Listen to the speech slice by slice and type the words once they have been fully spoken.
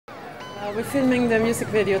We're filming the music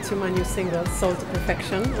video to my new single, Soul to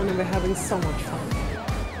Perfection, and we're having so much fun.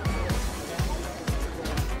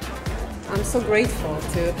 I'm so grateful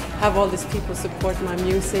to have all these people support my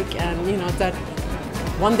music, and you know that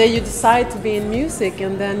one day you decide to be in music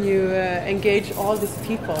and then you engage all these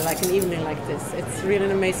people like an evening like this. It's really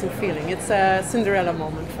an amazing feeling. It's a Cinderella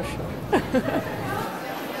moment for sure.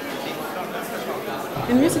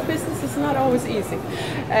 In music business, it's not always easy.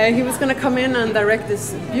 He was going to come in and direct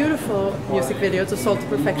this beautiful music video to Soul to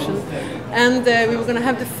Perfection, and we were going to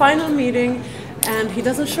have the final meeting, and he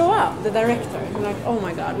doesn't show up, the director. I'm like, oh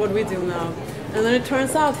my God, what do we do now? And then it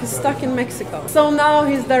turns out he's stuck in Mexico. So now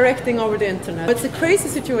he's directing over the internet. It's a crazy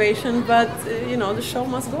situation, but you know, the show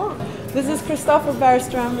must go on. This is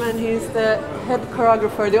Bergström, and he's the head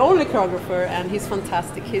choreographer, the only choreographer, and he's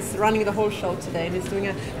fantastic. He's running the whole show today, and he's doing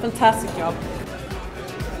a fantastic job.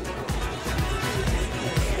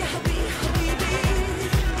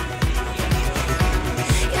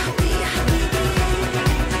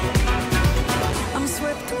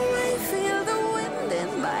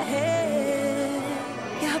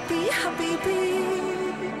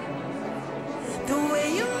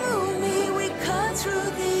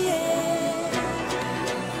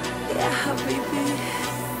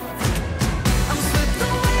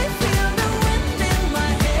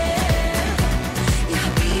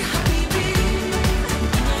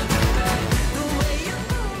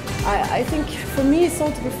 I think for me,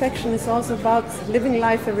 Soul to Perfection is also about living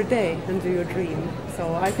life every day and do your dream.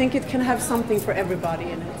 So I think it can have something for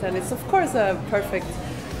everybody in it, and it's of course a perfect,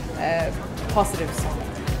 positive song.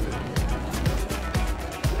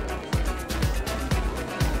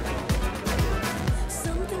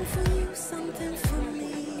 Something for you, something for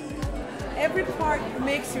me. Every part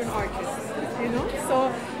makes you an artist, you know?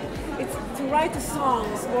 So it's to write the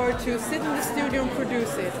songs, or to sit in the studio and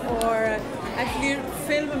produce it, or actually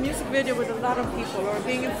film a music video with a lot of people, or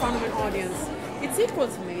being in front of an audience. It's equal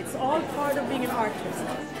to me. It's all part of being an artist.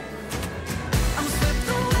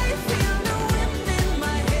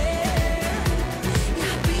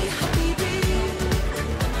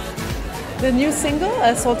 The new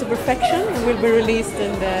single, Soul to Perfection, will be released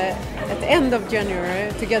at the end of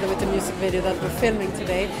January, together with the music video that we're filming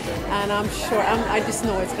today. And I'm sure, I just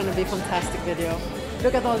know it's going to be a fantastic video.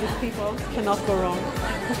 Look at all these people, cannot go wrong.